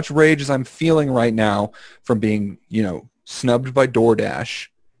 And as much rage as I'm feeling right now from being, snubbed by DoorDash,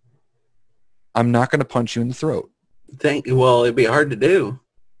 I'm not going to punch you in the throat. Well, it'd be hard to do.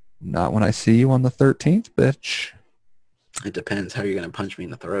 Not when I see you on the 13th, bitch. It depends how you're gonna punch me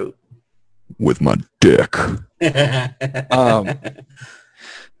in the throat. With my dick.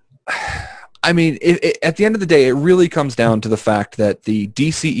 I mean, at the end of the day, it really comes down to the fact that the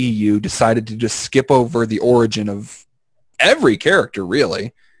DCEU decided to just skip over the origin of every character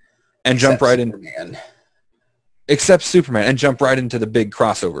really, and Except jump right Superman. except Superman, and jump right into the big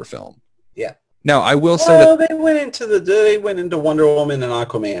crossover film. Yeah. Now, I will say that they went into Wonder Woman and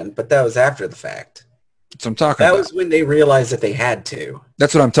Aquaman, but that was after the fact. that's what I'm talking That about. was when they realized that they had to.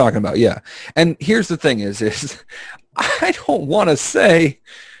 That's what I'm talking about. Yeah. And here's the thing is I don't want to say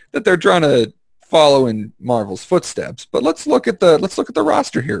that they're trying to follow in Marvel's footsteps, but let's look at the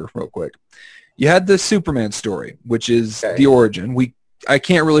roster here real quick. You had the Superman story, which is the origin. I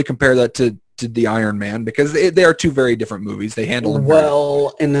can't really compare that to the Iron Man because they are two very different movies. They handle them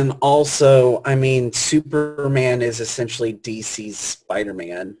well, and then also, I mean, Superman is essentially DC's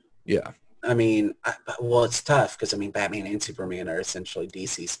Spider-Man. Yeah. I mean, well, it's tough because, I mean, Batman and Superman are essentially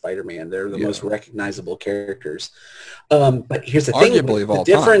DC's Spider-Man. They're the most recognizable characters. But here's the thing.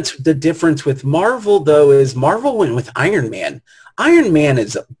 The difference with Marvel, though, is Marvel went with Iron Man. Iron Man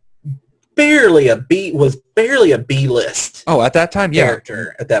is barely a B-list. Oh, at that time,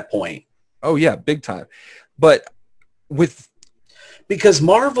 character at that point. Oh, yeah, big time. But because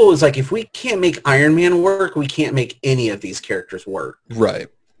Marvel is like, if we can't make Iron Man work, we can't make any of these characters work. Right.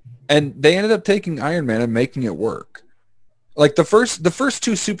 And they ended up taking Iron Man and making it work. Like the first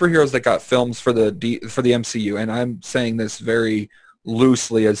two superheroes that got films for the MCU, and I'm saying this very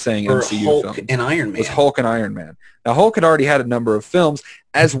loosely as saying MCU Hulk films, and Iron Man. Was Hulk and Iron Man. Now Hulk had already had a number of films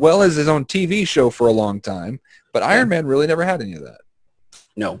as well as his own TV show for a long time, but Iron Man really never had any of that.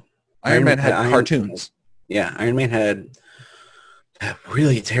 No. Iron Man had cartoons. Iron Man had a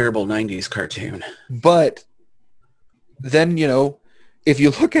really terrible 90s cartoon. But then, if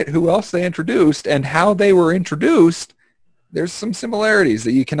you look at who else they introduced and how they were introduced, there's some similarities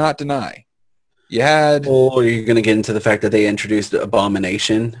that you cannot deny. You had... Oh, are you going to get into the fact that they introduced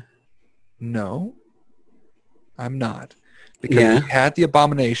Abomination? No, I'm not. Because we had the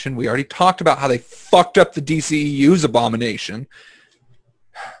Abomination. We already talked about how they fucked up the DCEU's Abomination.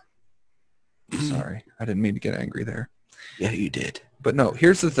 Sorry, I didn't mean to get angry there. Yeah, you did. But no,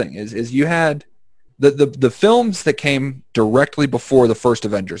 here's the thing, is you had... The films that came directly before the first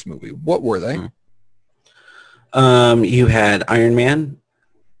Avengers movie, what were they? You had Iron Man,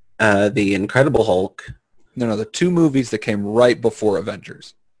 The Incredible Hulk. No, the two movies that came right before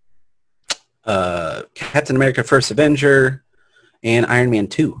Avengers. Captain America First Avenger and Iron Man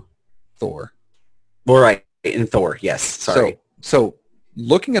 2. Thor. All right, and Thor, yes, sorry. So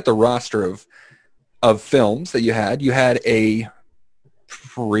looking at the roster of films that you had a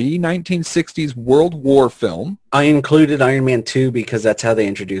pre-1960s World War film. I included Iron Man 2 because that's how they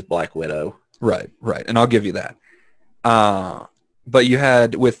introduced Black Widow. Right. And I'll give you that. But you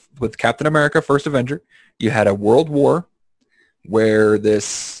had, with Captain America, First Avenger, you had a World War where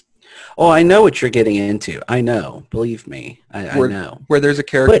this... Oh, I know what you're getting into. I know. Believe me. I know. Where there's a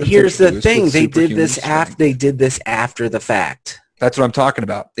character... But here's the thing. They did this after the fact. That's what I'm talking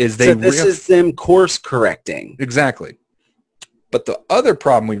about. This is them course correcting. Exactly. But the other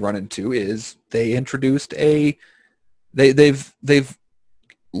problem we run into is they introduced they've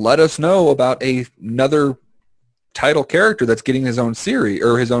let us know about another title character that's getting his own series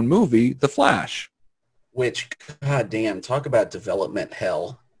or his own movie, The Flash. Which, goddamn, talk about development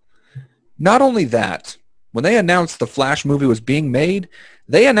hell. Not only that, when they announced the Flash movie was being made,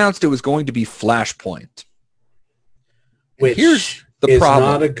 they announced it was going to be Flashpoint. Which here's the is problem.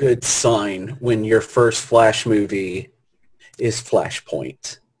 Not a good sign when your first Flash movie is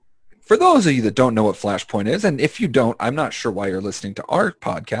Flashpoint. For those of you that don't know what Flashpoint is, and if you don't, I'm not sure why you're listening to our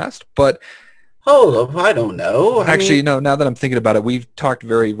podcast, but... Oh, I don't know. Actually, now that I'm thinking about it, we've talked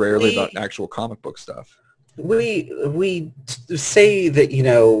very rarely about actual comic book stuff. We say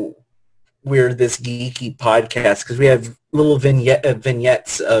that, we're this geeky podcast because we have little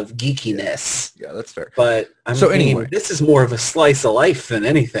vignettes of geekiness. Yeah, that's fair. But anyway, this is more of a slice of life than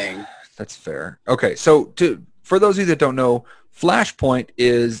anything. That's fair. Okay, so for those of you that don't know, Flashpoint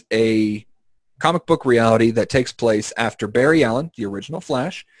is a comic book reality that takes place after Barry Allen, the original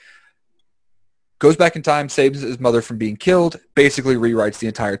Flash, goes back in time, saves his mother from being killed, basically rewrites the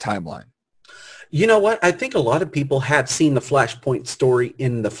entire timeline. You know what? I think a lot of people have seen the Flashpoint story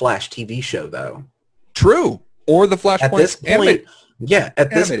in the Flash TV show, though. True. Or the Flashpoint at this point. At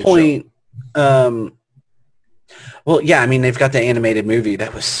this point, they've got the animated movie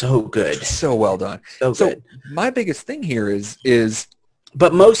that was so good, so well done, so good. My biggest thing here is,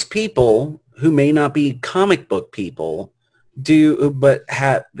 but most people who may not be comic book people but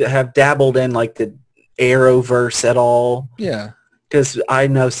have dabbled in like the Arrowverse at all. Yeah. Because I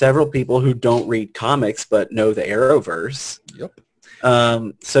know several people who don't read comics but know the Arrowverse. Yep.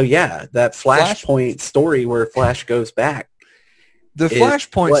 That Flashpoint story where Flash goes back. The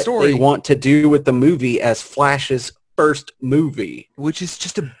Flashpoint story they want to do with the movie as Flash's first movie. Which is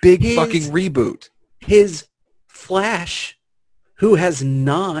just a big His- fucking reboot. His Flash, who has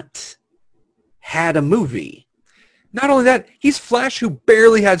not had a movie. Not only that, he's Flash who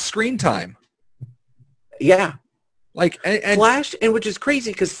barely had screen time. Yeah. Like, and Flash, and which is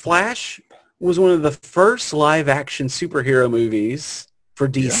crazy because Flash was one of the first live action superhero movies for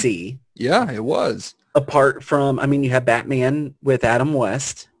DC. yeah, it was. Apart from, I mean, you had Batman with Adam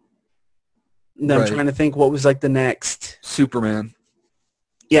West. And I'm Right. trying to think what was like the next. Superman.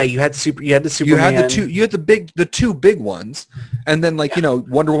 Yeah, you had the Superman. You had the two big ones. And then like,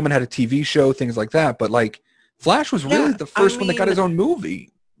 Wonder Woman had a TV show, things like that. But like Flash was really the first one that got his own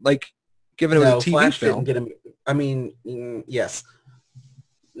movie. Like, given it was a TV Flash film. didn't get a, I mean, yes.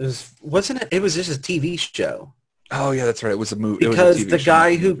 Wasn't it? It was just a TV show. Oh yeah, that's right. It was a movie. Because the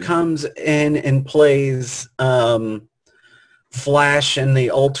guy who comes in and plays Flash and the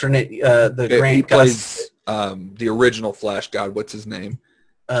alternate, the Grant he Gus, plays the original Flash. God, what's his name?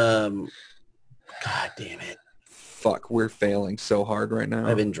 God damn it! Fuck, we're failing so hard right now.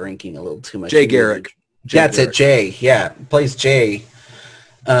 I've been drinking a little too much. Jay Garrick. That's it, Jay. Yeah, plays Jay.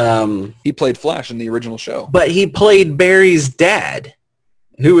 He played Flash in the original show. But he played Barry's dad,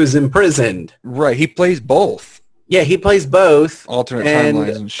 who was imprisoned. Right, he plays both. Yeah, he plays both. Alternate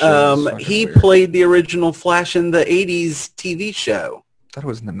timelines and shit. He played the original Flash in the 80s TV show. I thought it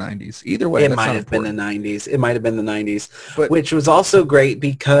was in the 90s. Either way, It might have been the 90s. It might have been the 90s, which was also great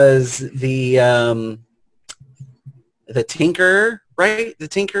because the Tinkerer, right? The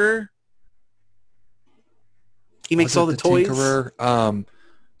Tinkerer. He makes all the toys. Tinkerer,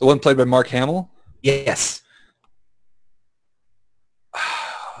 the one played by Mark Hamill? Yes.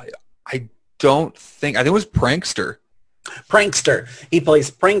 I think it was Prankster. Prankster. He plays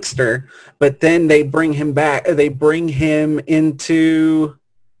Prankster, but then they bring him back. They bring him into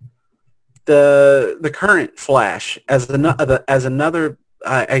the current Flash as another.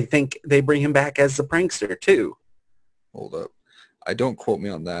 I think they bring him back as the Prankster too. Hold up. Don't quote me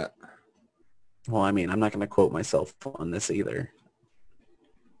on that. Well, I mean, I'm not going to quote myself on this either.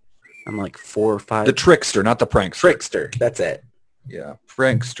 I'm like 4 or 5. The Trickster, not the Prankster. Trickster. That's it. Yeah,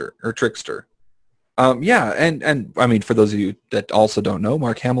 Prankster or Trickster. Yeah, and I mean, for those of you that also don't know,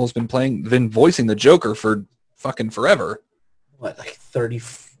 Mark Hamill's been voicing the Joker for fucking forever. What, like 30 years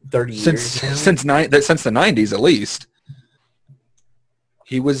now? Since the 90s at least.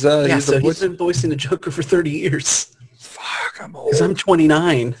 He was he's been voicing the Joker for 30 years. Fuck, I'm old. Because I'm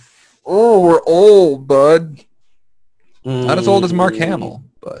 29. Oh, we're old, bud. Not as old as Mark Hamill,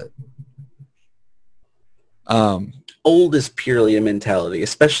 but old is purely a mentality,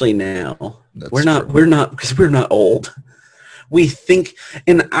 especially now. We're not because we're not old. We think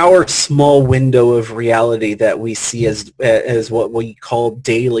in our small window of reality that we see as what we call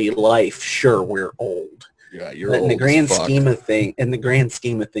daily life. Sure, we're old. Yeah, you're but old. In the grand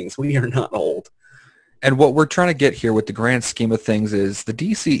scheme of things, we are not old. And what we're trying to get here with the grand scheme of things is the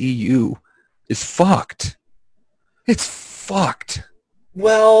DCEU is fucked. It's fucked.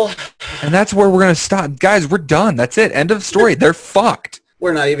 Well, and that's where we're going to stop. Guys, we're done. That's it. End of story. They're fucked.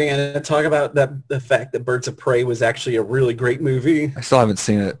 We're not even going to talk about the fact that Birds of Prey was actually a really great movie. I still haven't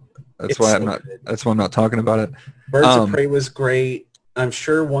seen it. That's why I'm not talking about it. Birds of Prey was great. I'm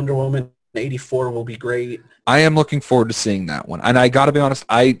sure Wonder Woman 84 will be great. I am looking forward to seeing that one. And I got to be honest,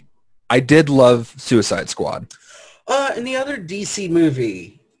 I did love Suicide Squad. And the other DC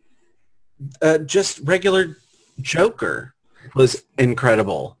movie, just regular Joker, was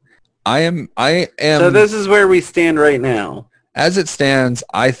incredible. I am. So this is where we stand right now. As it stands,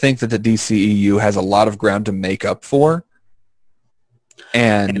 I think that the DCEU has a lot of ground to make up for.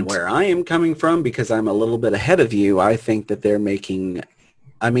 And where I am coming from, because I'm a little bit ahead of you, I think that they're making.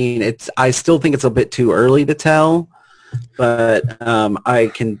 I mean, I still think it's a bit too early to tell, but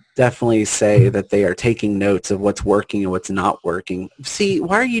I can definitely say that they are taking notes of what's working and what's not working. See,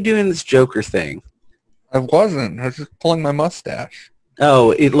 why are you doing this Joker thing? I wasn't. I was just pulling my mustache.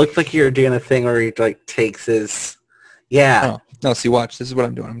 Oh, it looked like you were doing a thing where he like takes his. Yeah. Oh. No, see, watch. This is what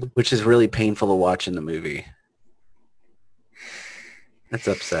I'm doing. Which is really painful to watch in the movie. That's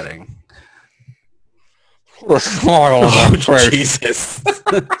upsetting. Oh, Jesus.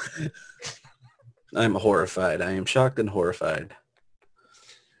 I'm horrified. I am shocked and horrified.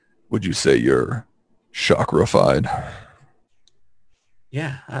 Would you say you're shockrified?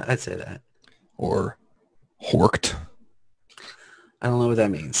 Yeah, I'd say that. Or horked? I don't know what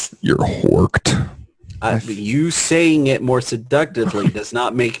that means. You're horked. You saying it more seductively does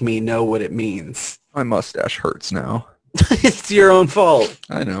not make me know what it means. My mustache hurts now. It's your own fault.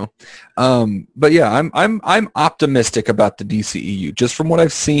 I know. But yeah, I'm optimistic about the DCEU just from what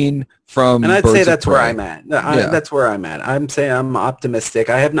I've seen from And I'd Birds say of that's where Prey. I'm at. Yeah. That's where I'm at. I'm saying I'm optimistic.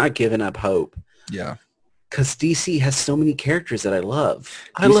 I have not given up hope. Yeah. Because DC has so many characters that I love.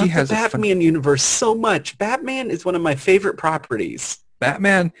 I DC love the has a Batman universe so much. Batman is one of my favorite properties.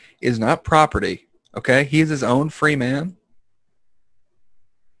 Batman is not property. Okay, he is his own free man.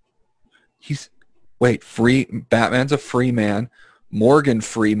 Free. Batman's a free man. Morgan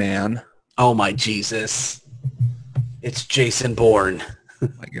Freeman. Oh my Jesus. It's Jason Bourne. Oh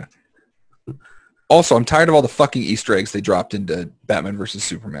my God. Also, I'm tired of all the fucking Easter eggs they dropped into Batman versus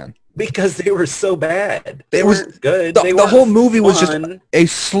Superman. Because they were so bad. They was weren't good. The whole movie was just fun. a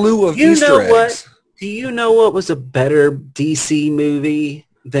slew of You Easter know eggs. what? Do you know what was a better DC movie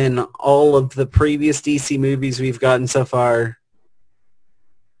than all of the previous DC movies we've gotten so far?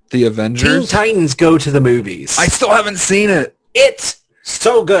 The Teen Avengers. Titans Go to the Movies. I still haven't seen it. It's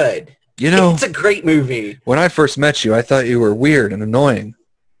so good. You know, It's a great movie. when I first met you, I thought you were weird and annoying.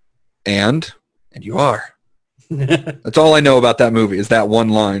 And you are. That's all I know about that movie is that one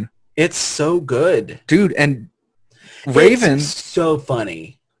line. It's so good. Dude, and Raven, It's so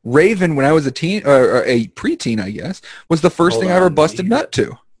funny. Raven, when I was a teen or a preteen, I guess, was the first Hold thing I ever on, busted nut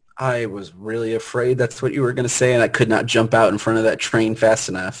to. I was really afraid that's what you were going to say, and I could not jump out in front of that train fast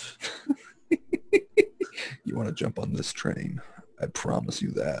enough. You want to jump on this train? I promise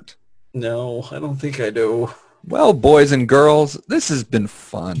you that. No, I don't think I do. Well, boys and girls, this has been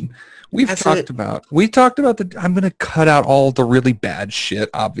fun. We Has talked it? about I'm going to cut out all the really bad shit,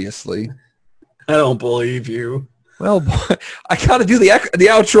 obviously. I don't believe you. Well, boy, I got to do the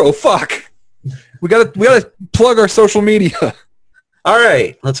outro. Fuck. We got to plug our social media. All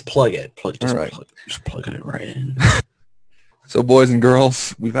right, let's plug it. All right. Just plugging it right in. So, boys and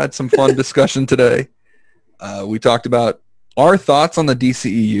girls, we've had some fun discussion today. We talked about our thoughts on the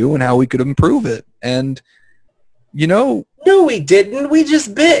DCEU and how we could improve it. And, you know, No, we didn't. We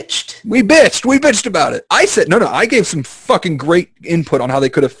just bitched. we bitched about it. I said, no, I gave some fucking great input on how they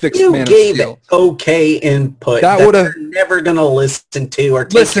could have fixed You Man of gave Steel. it okay input. That that would've- you're never gonna listen to or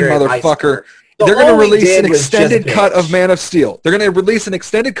take Listen, your advice motherfucker. for. So They're going to all we release did an was just extended cut of bitch. Man of Steel. They're going to release an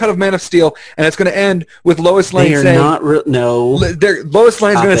extended cut of Man of Steel, and it's going to end with Lois Lane They are saying, not no. Lois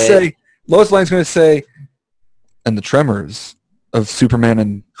Lane's Stop going to it. say, and the tremors of Superman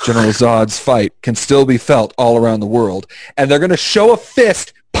and General Zod's fight can still be felt all around the world. And they're going to show a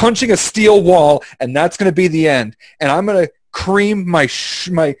fist punching a steel wall, and that's going to be the end. And I'm going to cream my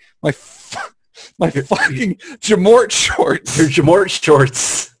fucking Jamort shorts. Your Jamort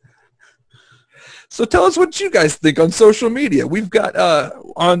shorts. So tell us what you guys think on social media. We've got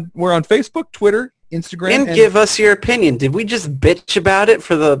we're on Facebook, Twitter, Instagram, And give us your opinion. Did we just bitch about it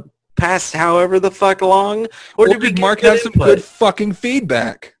for the past however the fuck long? or did we did get Mark good have some input? good fucking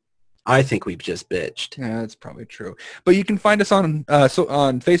feedback? I think we've just bitched. Yeah, that's probably true. But you can find us on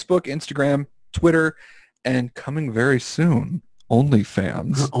on Facebook, Instagram, Twitter, and coming very soon,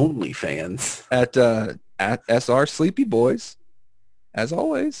 OnlyFans OnlyFans. at SR Sleepy Boys. As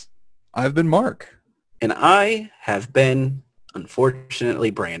always, I've been Mark. And I have been, unfortunately,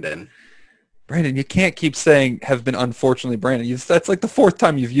 Brandon. Brandon, you can't keep saying have been unfortunately Brandon. That's like the fourth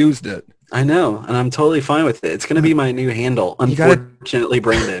time you've used it. I know, and I'm totally fine with it. It's going to be my new handle, You gotta- unfortunately,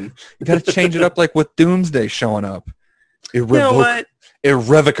 Brandon. You got to change it up like with Doomsday showing up. You know what?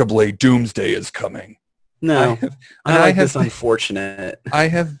 Irrevocably, Doomsday is coming. No, I I like have this unfortunate. I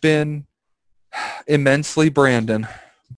have been immensely Brandon.